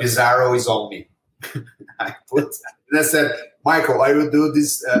 But Bizarro is on me. And I said, Michael, I will do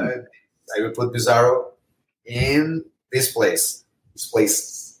this. I will put Bizarro in this place. This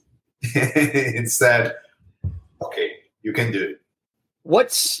place. It said, okay, you can do it.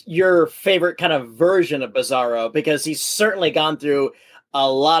 What's your favorite kind of version of Bizarro? Because he's certainly gone through a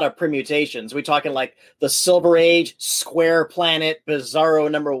lot of permutations. We talking like the Silver Age, Square Planet, Bizarro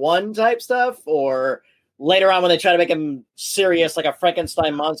 #1 type stuff, or later on when they try to make him serious, like a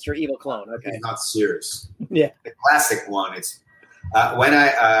Frankenstein monster evil clone? Okay, it's not serious. Yeah, the classic one. It's when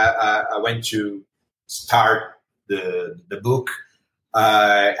I went to start the book.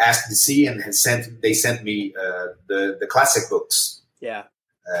 Asked DC and they sent me the classic books. Yeah,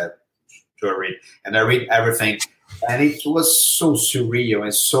 to read, and I read everything, and it was so surreal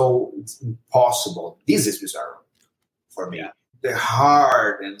and so impossible. This is Bizarro for me. Yeah. The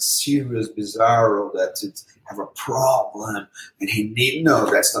hard and serious Bizarro that it have a problem, and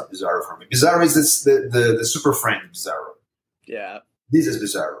that's not Bizarro for me. Bizarro is the super friend Bizarro. Yeah, this is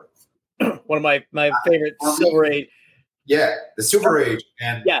Bizarro. One of my favorite Silver Age. Yeah, the Silver Age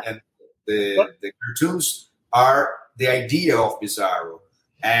and the cartoons are the idea of Bizarro,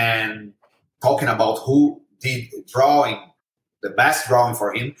 and talking about who did drawing, the best drawing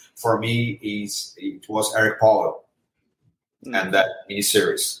for him, for me, it was Eric Powell. And that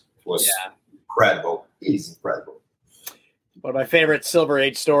miniseries was incredible. He's incredible. One of my favorite Silver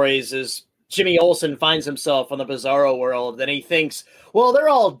Age stories is Jimmy Olsen finds himself on the Bizarro world, and he thinks, well, they're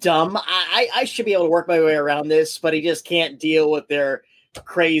all dumb. I should be able to work my way around this, but he just can't deal with their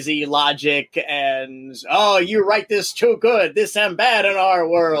crazy logic and, oh, you write this too good. This ain't bad in our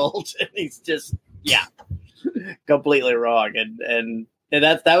world. And he's just, completely wrong. And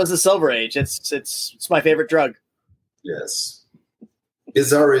that was the Silver Age. It's my favorite drug. Yes.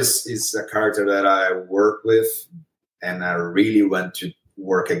 Bizarro is a character that I work with, and I really want to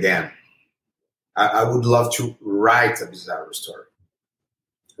work again. I would love to write a Bizarro story.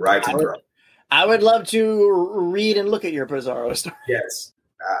 Write and draw. I would love to read and look at your Bizarro story. Yes.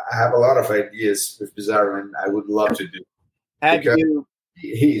 I have a lot of ideas with Bizarro, and I would love to do.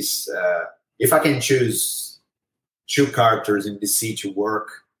 He's, if I can choose two characters in DC to work,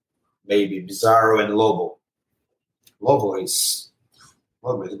 maybe Bizarro and Lobo. Lobo is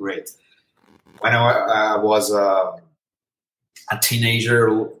great. When I was a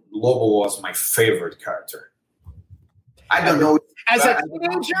teenager, Lobo was my favorite character. I don't know. As a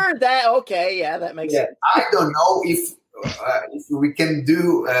teenager, that makes sense. I don't know if we can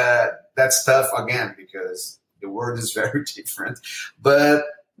do that stuff again, because the world is very different. But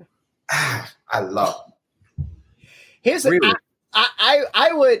I love it. Here's really?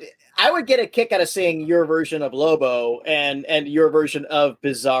 I would get a kick out of seeing your version of Lobo and your version of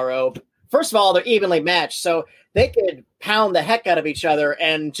Bizarro. First of all, they're evenly matched, so they could pound the heck out of each other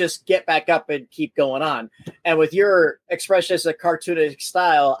and just get back up and keep going on. And with your expressionist, a cartoonish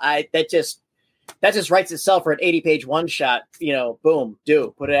style, that just writes itself for an 80-page one-shot. Boom,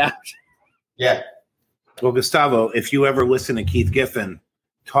 put it out. Yeah. Well, Gustavo, if you ever listen to Keith Giffen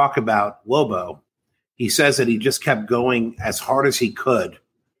talk about Lobo, he says that he just kept going as hard as he could,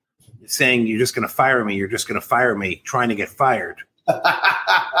 saying, "You're just going to fire me. You're just going to fire me," trying to get fired.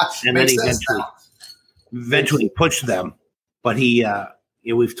 And then he eventually pushed them. But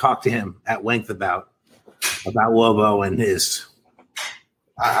we've talked to him at length about Lobo and his.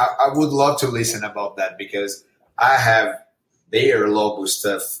 I would love to listen about that, because I have their Lobo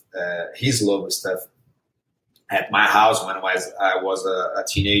stuff, his Lobo stuff, at my house when I was a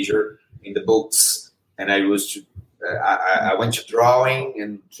teenager in the books, and I went to drawing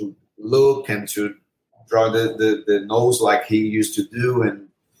and to look and to draw the nose like he used to do, and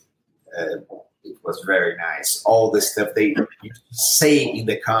it was very nice. All the stuff they say in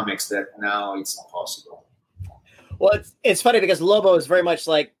the comics that now it's impossible. Well, it's funny because Lobo is very much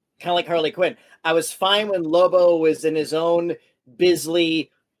like kind of like Harley Quinn. I was fine when Lobo was in his own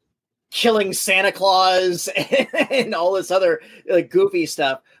Bisley killing Santa Claus and all this other goofy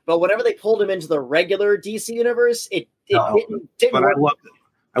stuff. But whenever they pulled him into the regular DC universe, it didn't but work.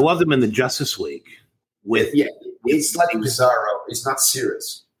 I loved him in the Justice League. It's like Bizarro. It's not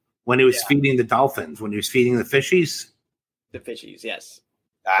serious. When he was feeding the dolphins, when he was feeding the fishies. The fishies, yes.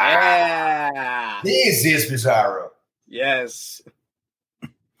 This is Bizarro. Yes.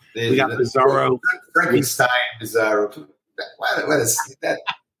 We got Bizarro. Frankenstein Bizarro. What is that?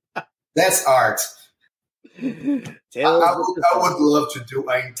 That's art. I would love to do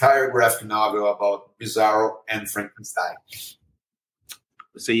an entire graphic novel about Bizarro and Frankenstein.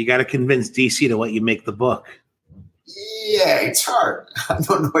 So you got to convince DC to let you make the book. Yeah, it's hard. I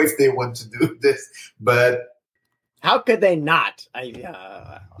don't know if they want to do this, but how could they not?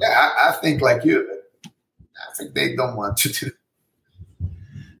 I think like you. I think they don't want to do.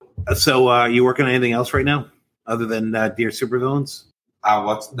 So you working on anything else right now other than Dear Supervillains?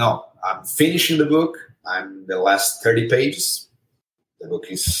 No, I'm finishing the book. I'm the last 30 pages. The book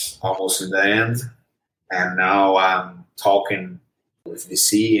is almost in the end, and now I'm talking with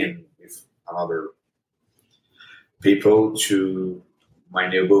DC and with other people to my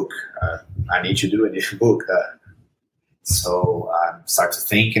new book. I need to do a new book. So I start to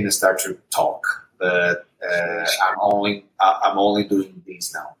think and start to talk. But I'm only doing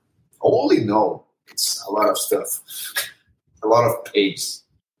this now. It's a lot of stuff, a lot of pages.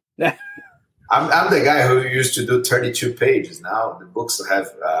 I'm the guy who used to do 32 pages. Now the books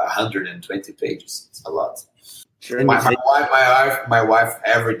have 120 pages. It's a lot. Sure. My wife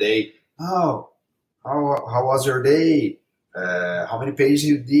every day. Oh, how was your day? How many pages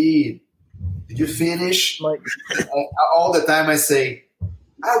you did? Did you finish? All the time I say,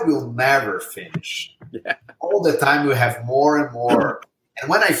 I will never finish. Yeah. All the time you have more and more. And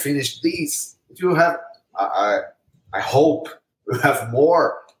when I finish these, you have. I hope you have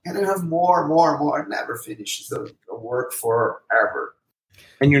more, and you have more. I never finish the work forever.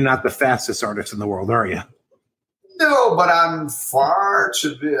 And you're not the fastest artist in the world, are you? No, but I'm far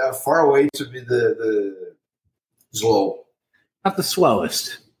away to be the slow. Not the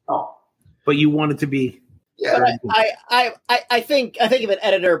slowest. No. But you want it to be. Yeah. But I think if an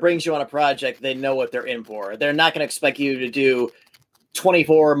editor brings you on a project, they know what they're in for. They're not going to expect you to do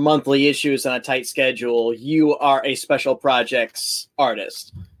 24 monthly issues on a tight schedule. You are a special projects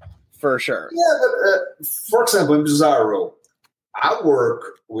artist, for sure. Yeah, but for example, in Bizarro, I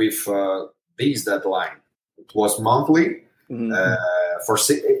work with this deadline. It was monthly. Mm-hmm.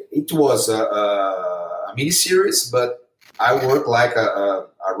 It was a mini series, but I work like a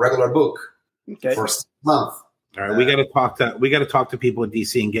regular book for 6 months. All right, we got to talk to people at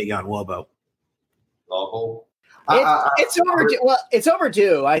DC and get you on Lobo. Lobo. It's overdue. Well, it's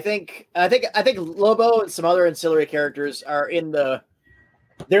overdue. I think Lobo and some other ancillary characters are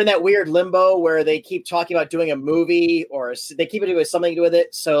they're in that weird limbo where they keep talking about doing a movie or they keep doing something to do with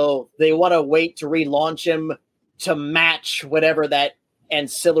it. So they want to wait to relaunch him to match whatever that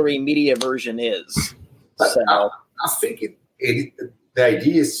ancillary media version is. So I think the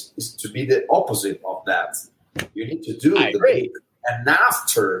idea is to be the opposite of that. You need to do the book, and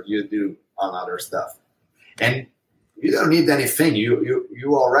after you do other stuff. And you don't need anything. You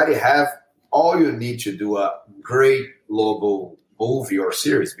already have all you need to do a great Lobo movie or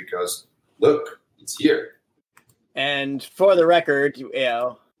series because look, it's here. And for the record,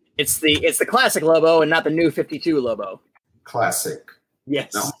 it's the classic Lobo and not the new 52 Lobo. Classic.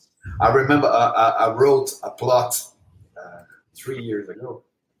 Yes. No? I remember I wrote a plot 3 years ago.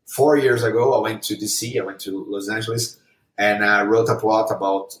 4 years ago, I went to DC. I went to Los Angeles. And I wrote a plot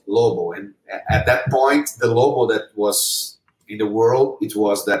about Lobo. And at that point, the Lobo that was in the world, it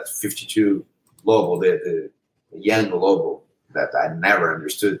was that 52 Lobo, the young Lobo that I never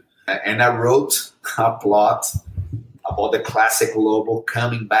understood. And I wrote a plot about the classic Lobo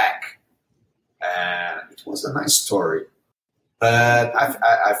coming back. And it was a nice story. But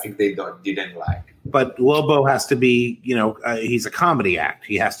I think they didn't like. But Lobo has to be, he's a comedy act.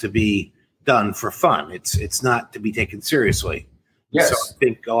 He has to be done for fun. It's not to be taken seriously. Yes. So I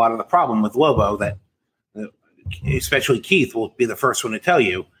think a lot of the problem with Lobo that, especially Keith will be the first one to tell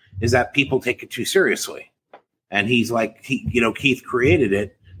you, is that people take it too seriously. And he's like, Keith created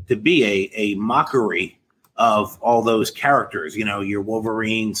it to be a mockery of all those characters. Your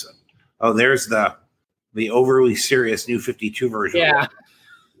Wolverines. Oh, there's the overly serious New 52 version. Yeah.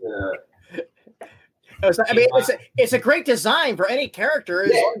 I mean, it's a great design for any character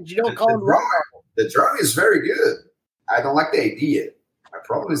as long as you don't call him wrong. The drawing is very good. I don't like the idea. My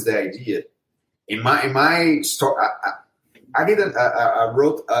problem is the idea. In my story, I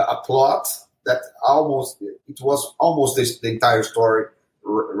wrote a plot that was almost the entire story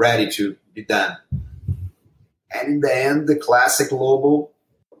ready to be done. And in the end, the classic Lobo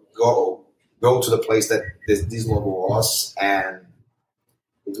go to the place that this Lobo was, and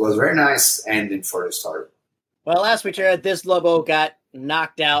it was very nice ending for the story. Well, last week, Jared, this Lobo got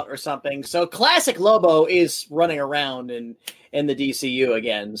knocked out or something. So classic Lobo is running around in the DCU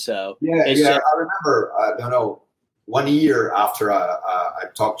again. So I remember. I don't know. 1 year after I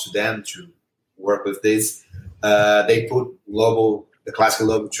talked to them to work with this, they put Lobo, the classic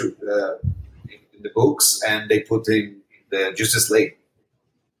Lobo, in the books, and they put in the Justice League.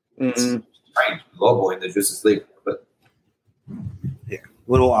 Mm-hmm. Lobo in the Justice League, but yeah,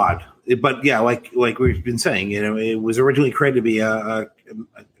 a little odd. But yeah, like we've been saying, it was originally created to be a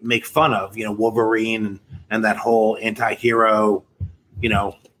make fun of, Wolverine and that whole anti-hero,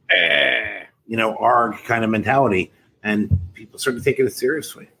 ARG kind of mentality, and people started taking it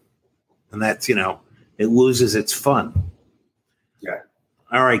seriously, and that's it loses its fun. Yeah.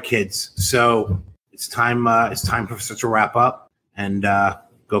 All right, kids. So it's time for us to wrap up and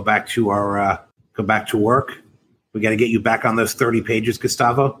go back to work. We got to get you back on those 30 pages,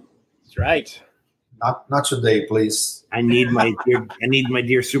 Gustavo. That's right. Not today, please. I need my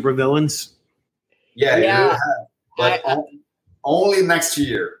dear supervillains. Yeah. But only next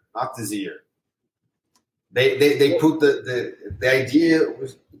year, not this year. They put the idea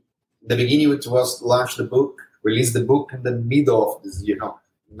was the beginning. It was launch the book, release the book in the middle of this year,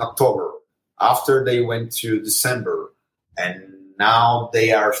 in October. After they went to December, and now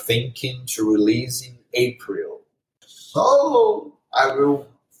they are thinking to release in April. So I will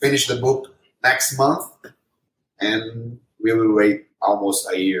finish the book next month, and we will wait almost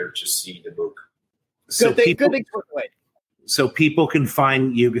a year to see the book. So people can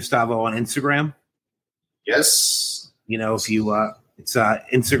find you, Gustavo, on Instagram. Yes. If you it's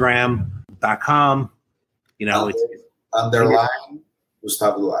Instagram.com. It's underline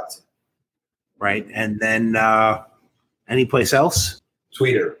Gustavo Duarte. Right, and then any place else?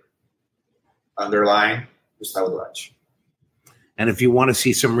 Twitter underline Gustavo Duarte. And if you want to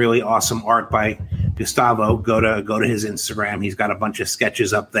see some really awesome art by Gustavo, go to his Instagram. He's got a bunch of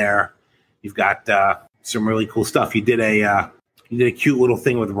sketches up there. You've got some really cool stuff. You did a cute little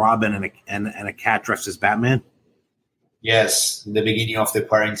thing with Robin and a cat dressed as Batman. Yes, in the beginning of the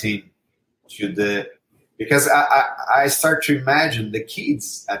quarantine, because I start to imagine the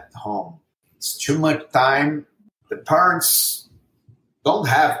kids at home. It's too much time. The parents don't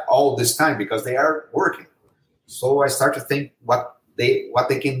have all this time because they are working. So I start to think what they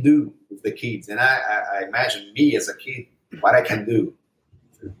can do with the kids, and I imagine me as a kid what I can do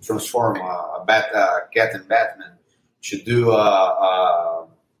to transform a cat and Batman, to do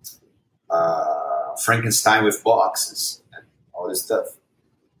Frankenstein with boxes and all this stuff.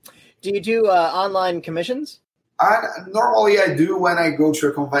 Do you do online commissions? Normally I do when I go to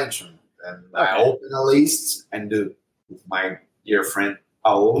a convention, and okay. I open a list and do with my dear friend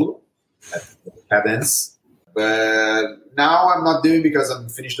Paolo at Cadence. But now I'm not doing because I'm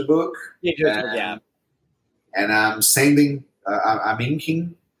finished the book. And I'm sending, I'm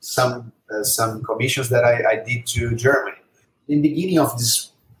inking some commissions that I did to Germany. In the beginning of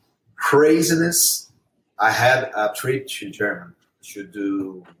this craziness, I had a trip to Germany to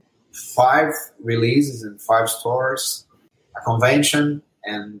do 5 releases in 5 stores, a convention,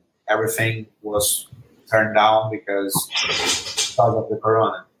 and everything was turned down because of the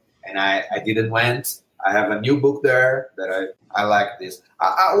corona. And I didn't went. I have a new book there that I like this.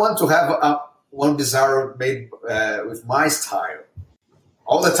 I want to have one Bizarro made with my style.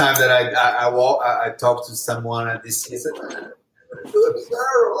 All the time that I talk to someone at this, he said, do a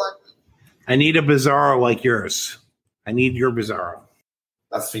Bizarro like me. I need a Bizarro like yours. I need your Bizarro.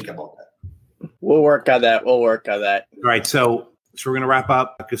 Let's think about that. We'll work on that. All right, so we're going to wrap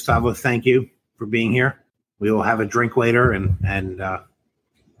up. Gustavo, thank you for being here. We will have a drink later, and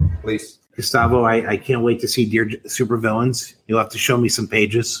please. Gustavo, I can't wait to see Dear Supervillains. You'll have to show me some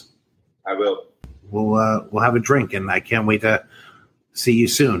pages. I will. We'll have a drink, and I can't wait to see you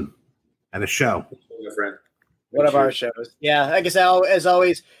soon at a show. My friend. One of our shows. Yeah, I guess as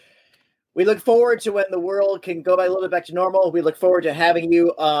always, we look forward to when the world can go back a little bit back to normal. We look forward to having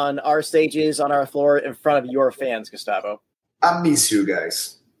you on our stages, on our floor, in front of your fans, Gustavo. I miss you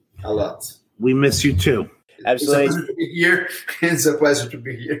guys a lot. We miss you too. Absolutely. It's a pleasure to be here. It's a pleasure to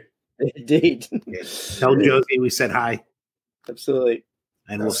be here. Indeed. Tell Josie we said hi. Absolutely.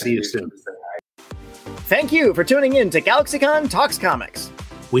 And we'll see you soon. Thank you for tuning in to GalaxyCon Talks Comics.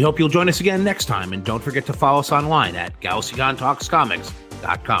 We hope you'll join us again next time, and don't forget to follow us online at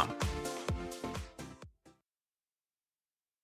GalaxyConTalksComics.com.